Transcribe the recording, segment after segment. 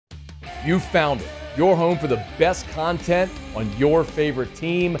You found it. Your home for the best content on your favorite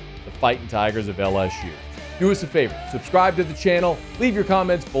team, the Fighting Tigers of LSU. Do us a favor, subscribe to the channel, leave your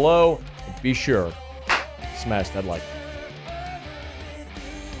comments below, and be sure to smash that like button.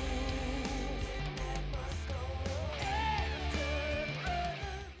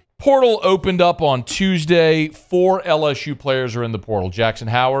 Portal opened up on Tuesday. 4 LSU players are in the portal. Jackson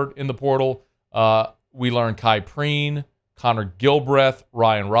Howard in the portal. We learned Kai Preen, Connor Gilbreth,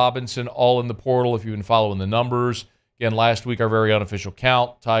 Ryan Robinson, all in the portal if you've been following the numbers. Again, last week, our very unofficial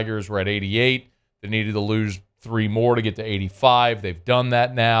count, Tigers were at 88. They needed to lose 3 more to get to 85. They've done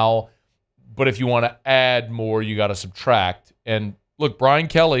that now. But if you want to add more, you got to subtract. And look, Brian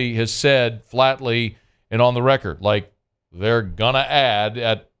Kelly has said flatly and on the record, like, they're going to add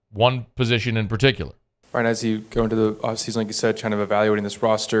at one position in particular. Brian, as you go into the offseason, like you said, kind of evaluating this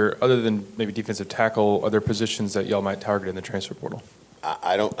roster, other than maybe defensive tackle, other positions that y'all might target in the transfer portal?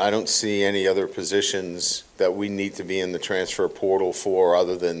 I don't see any other positions that we need to be in the transfer portal for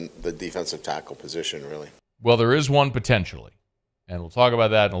other than the defensive tackle position, really. Well, there is one potentially, and we'll talk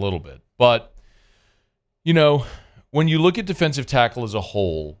about that in a little bit. But, you know, when you look at defensive tackle as a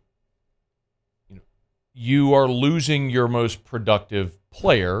whole, you are losing your most productive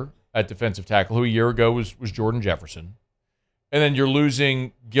player at defensive tackle, who a year ago was Jordan Jefferson. And then you're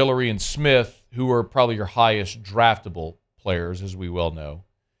losing Guillory and Smith, who are probably your highest draftable players, as we well know.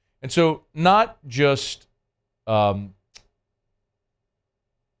 And so not just did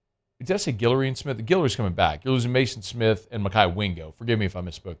I say Guillory and Smith? Guillory's coming back. You're losing Mason Smith and Mekhi Wingo. Forgive me if I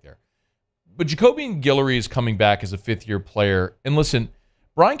misspoke there. But Jacobian Guillory is coming back as a fifth-year player. And listen,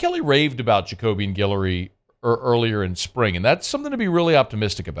 Brian Kelly raved about Jacobian Guillory earlier in spring, and that's something to be really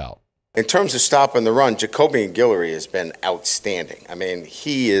optimistic about. In terms of stopping the run, Jacobian Guillory has been outstanding. I mean,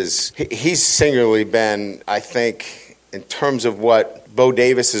 he's singularly been, I think, in terms of what Bo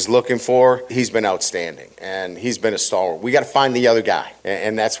Davis is looking for, he's been outstanding, and he's been a stalwart. We got to find the other guy,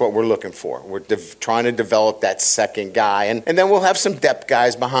 and that's what we're looking for. We're trying to develop that second guy, and then we'll have some depth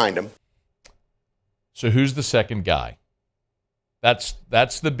guys behind him. So who's the second guy? That's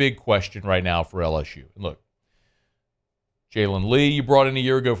the big question right now for LSU. And look, Jalen Lee, you brought in a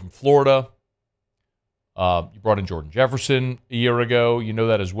year ago from Florida. You brought in Jordan Jefferson a year ago. You know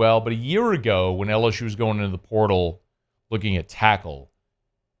that as well. But a year ago, when LSU was going into the portal looking at tackle,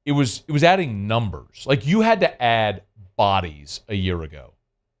 it was adding numbers. Like, you had to add bodies a year ago.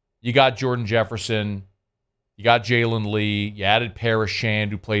 You got Jordan Jefferson. You got Jalen Lee. You added Parrish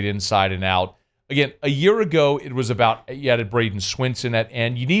Shand, who played inside and out. Again, a year ago, it was about you added Braden Swinson at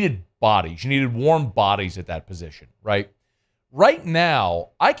end. You needed bodies. You needed warm bodies at that position, right? Right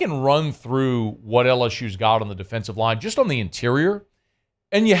now, I can run through what LSU's got on the defensive line, just on the interior,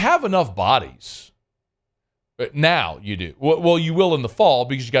 and you have enough bodies. But now you do. Well, you will in the fall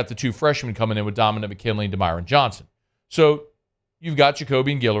because you got the 2 freshmen coming in with Dominic McKinley and Demiron Johnson. So you've got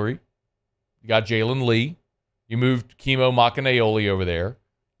Jacobian Guillory. You got Jalen Lee. You moved Kimo Makanaioli over there.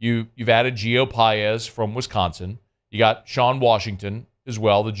 You've added Gio Paez from Wisconsin. You got Sean Washington as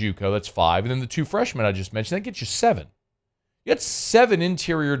well, the JUCO. That's 5. And then the 2 freshmen I just mentioned, that gets you 7. You got 7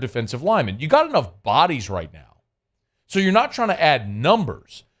 interior defensive linemen. You got enough bodies right now. So you're not trying to add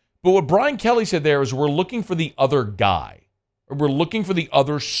numbers. But what Brian Kelly said there is we're looking for the other guy. Or we're looking for the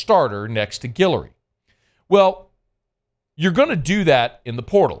other starter next to Guillory. Well, you're going to do that in the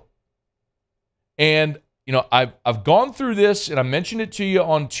portal. And, you know, I've gone through this, and I mentioned it to you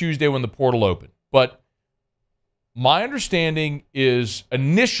on Tuesday when the portal opened. But my understanding is,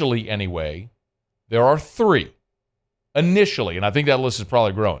 initially anyway, there are 3. Initially, and I think that list is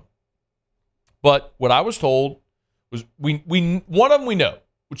probably growing. But what I was told was we one of them we know,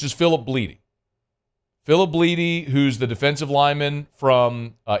 which is Philip Bleedy. Philip Bleedy, who's the defensive lineman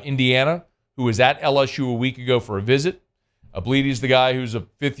from Indiana, who was at LSU a week ago for a visit. Bleedy's the guy who's a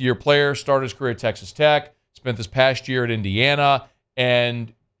 5th-year player, started his career at Texas Tech, spent this past year at Indiana,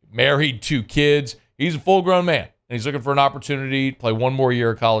 and married 2 kids. He's a full-grown man, and he's looking for an opportunity to play 1 more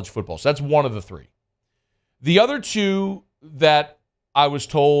year of college football. So that's one of the 3. The other 2 that I was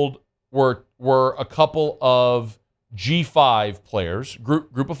told were a couple of G5 players,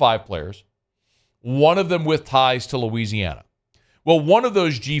 group of 5 players, one of them with ties to Louisiana. Well, one of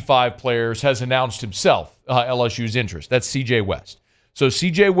those G5 players has announced himself LSU's interest. That's C.J. West. So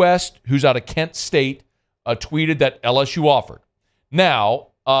C.J. West, who's out of Kent State, tweeted that LSU offered. Now,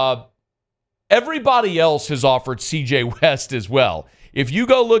 everybody else has offered C.J. West as well. If you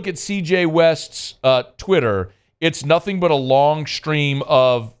go look at C.J. West's Twitter, it's nothing but a long stream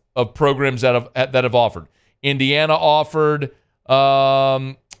of programs that have offered. Indiana offered,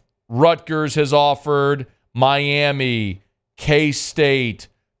 Rutgers has offered, Miami, K-State,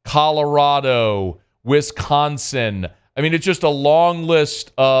 Colorado, Wisconsin. I mean, it's just a long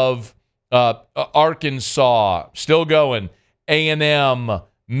list of Arkansas, still going, A&M,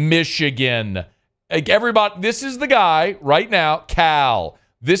 Michigan. Like everybody, this is the guy right now, Cal.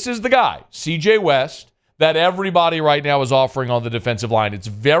 This is the guy, CJ West, that everybody right now is offering on the defensive line. It's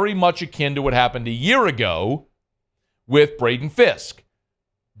very much akin to what happened a year ago with Braden Fisk.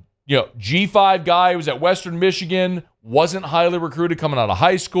 You know, G5 guy who was at Western Michigan, wasn't highly recruited coming out of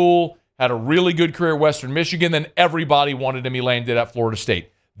high school, had a really good career at Western Michigan, then everybody wanted him. He landed at Florida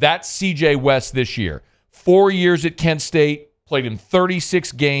State. That's CJ West this year. 4 years at Kent State, played in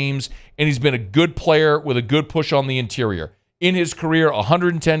 36 games, and he's been a good player with a good push on the interior. In his career,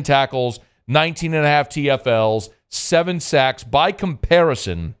 110 tackles, 19.5 TFLs, 7 sacks. By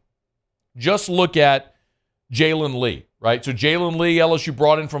comparison, just look at Jalen Lee, right? So Jalen Lee, LSU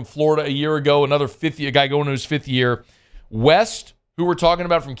brought in from Florida a year ago, another a guy going into his 5th year. West, who we're talking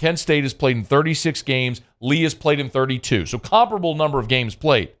about from Kent State, has played in 36 games. Lee has played in 32. So comparable number of games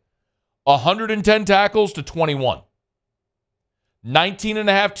played. 110 tackles to 21. 19.5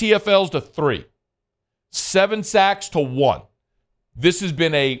 TFLs to 3. 7 sacks to 1. This has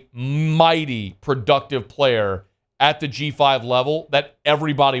been a mighty productive player at the G5 level that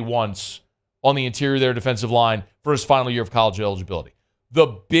everybody wants on the interior of their defensive line for his final year of college eligibility. The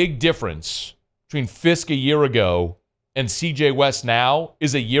big difference between Fisk a year ago and CJ West now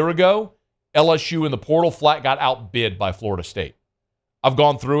is a year ago, LSU in the portal flat got outbid by Florida State. I've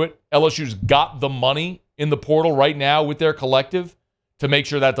gone through it. LSU's got the money in the portal right now with their collective to make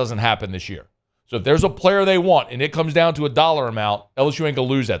sure that doesn't happen this year. So if there's a player they want and it comes down to a dollar amount, LSU ain't going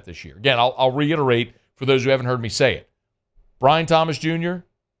to lose that this year. Again, I'll reiterate for those who haven't heard me say it. Brian Thomas Jr.,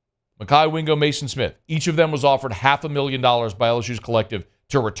 Mekhi Wingo, Mason Smith, each of them was offered $500,000 by LSU's collective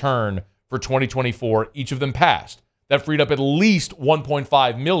to return for 2024. Each of them passed. That freed up at least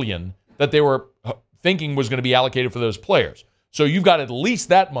 $1.5 million that they were thinking was going to be allocated for those players. So you've got at least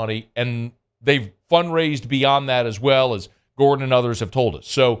that money, and they've fundraised beyond that as well, as Gordon and others have told us.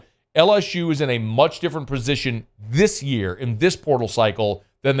 So LSU is in a much different position this year in this portal cycle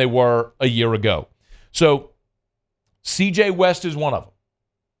than they were a year ago. So CJ West is one of them.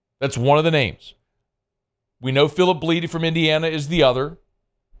 That's one of the names. We know Philip Bleedy from Indiana is the other,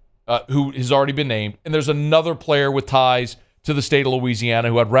 who has already been named. And there's another player with ties to the state of Louisiana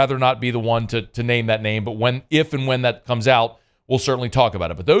who I'd rather not be the one to name that name, but if and when that comes out, we'll certainly talk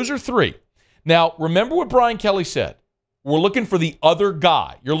about it. But those are 3. Now, remember what Brian Kelly said. We're looking for the other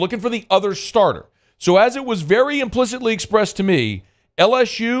guy. You're looking for the other starter. So as it was very implicitly expressed to me,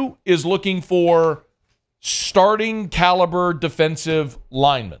 LSU is looking for starting caliber defensive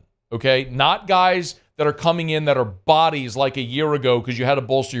linemen, okay? Not guys that are coming in that are bodies like a year ago because you had to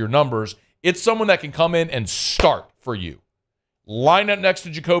bolster your numbers. It's someone that can come in and start for you. Line up next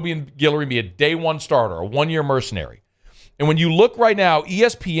to Jacoby and Guillory, be a day 1 starter, a 1-year mercenary. And when you look right now,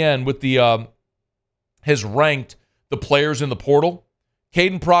 ESPN with the has ranked the players in the portal.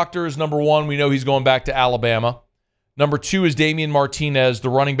 Caden Proctor is number 1. We know he's going back to Alabama. Number 2 is Damian Martinez, the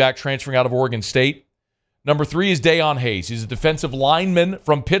running back transferring out of Oregon State. Number 3 is Dayon Hayes. He's a defensive lineman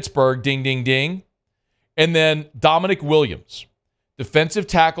from Pittsburgh. Ding, ding, ding. And then Dominic Williams, defensive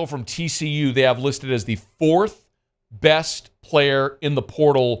tackle from TCU. They have listed as the 4th best player in the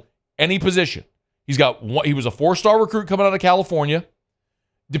portal, any position. He was a 4-star recruit coming out of California,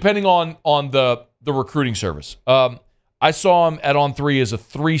 depending on the recruiting service. I saw him at On3 as a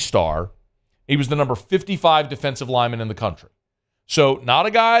 3-star. He was the number 55 defensive lineman in the country. So not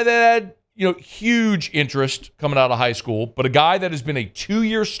a guy that had huge interest coming out of high school, but a guy that has been a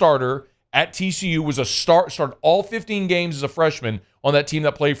 2-year starter at TCU, was started all 15 games as a freshman on that team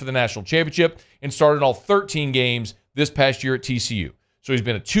that played for the national championship, and started all 13 games this past year at TCU. So he's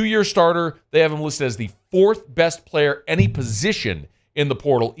been a 2-year starter. They have him listed as the 4th best player, any position in the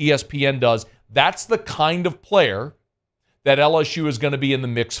portal. ESPN does. That's the kind of player that LSU is going to be in the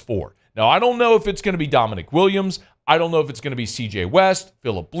mix for. Now, I don't know if it's going to be Dominic Williams. I don't know if it's going to be CJ West,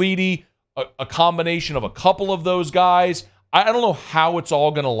 Philip Bleedy, a combination of a couple of those guys. I don't know how it's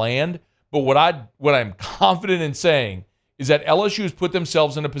all going to land, but what I'm confident in saying is that LSU has put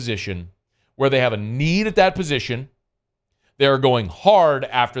themselves in a position where they have a need at that position. They are going hard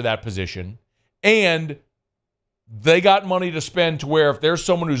after that position, and they got money to spend to where if there's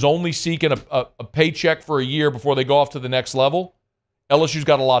someone who's only seeking a paycheck for a year before they go off to the next level, LSU's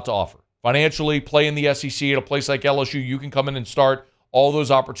got a lot to offer. Financially, play in the SEC at a place like LSU, you can come in and start. All those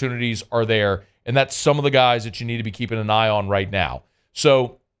opportunities are there, and that's some of the guys that you need to be keeping an eye on right now.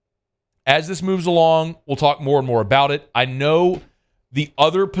 So as this moves along, we'll talk more and more about it. I know the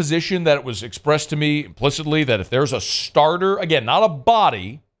other position that it was expressed to me implicitly, that if there's a starter, again, not a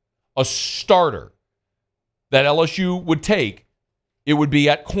body, a starter that LSU would take, it would be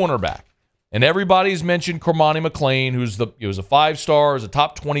at cornerback. And everybody's mentioned Cormani McClain, he was a 5-star, was a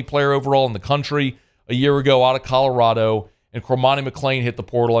top 20 player overall in the country a year ago out of Colorado. And Cormani McClain hit the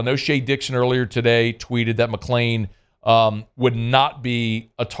portal. I know Shea Dixon earlier today tweeted that McClain would not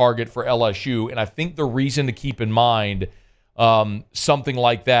be a target for LSU. And I think the reason to keep in mind something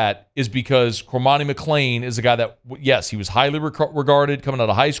like that is because Cormani McClain is a guy that, yes, he was highly regarded coming out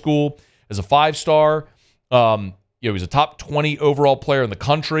of high school as a 5-star. He's a top 20 overall player in the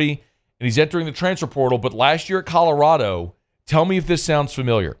country, and he's entering the transfer portal. But last year at Colorado, tell me if this sounds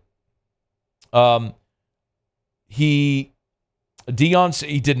familiar. He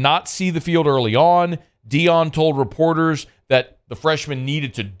did not see the field early on. Deion told reporters that the freshman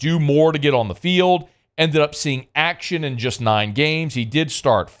needed to do more to get on the field. Ended up seeing action in just 9 games. He did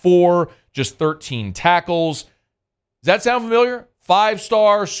start 4, just 13 tackles. Does that sound familiar?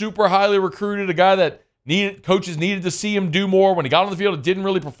 5-star, super highly recruited, a guy that coaches needed to see him do more. When he got on the field, it didn't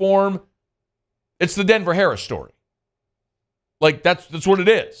really perform. It's the Denver Harris story. Like, that's what it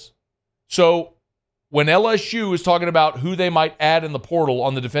is. So when LSU is talking about who they might add in the portal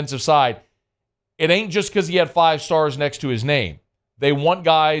on the defensive side, it ain't just because he had 5 stars next to his name. They want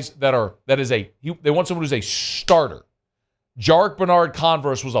guys they want someone who's a starter. Jarek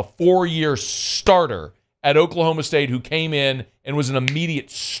Bernard-Converse was a 4-year starter at Oklahoma State who came in and was an immediate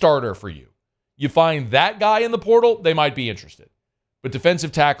starter for you. You find that guy in the portal, they might be interested. But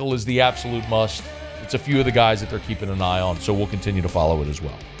defensive tackle is the absolute must. It's a few of the guys that they're keeping an eye on, so we'll continue to follow it as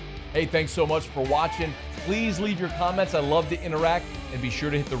well. Hey, thanks so much for watching. Please leave your comments. I love to interact, and be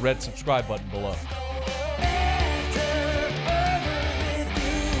sure to hit the red subscribe button below.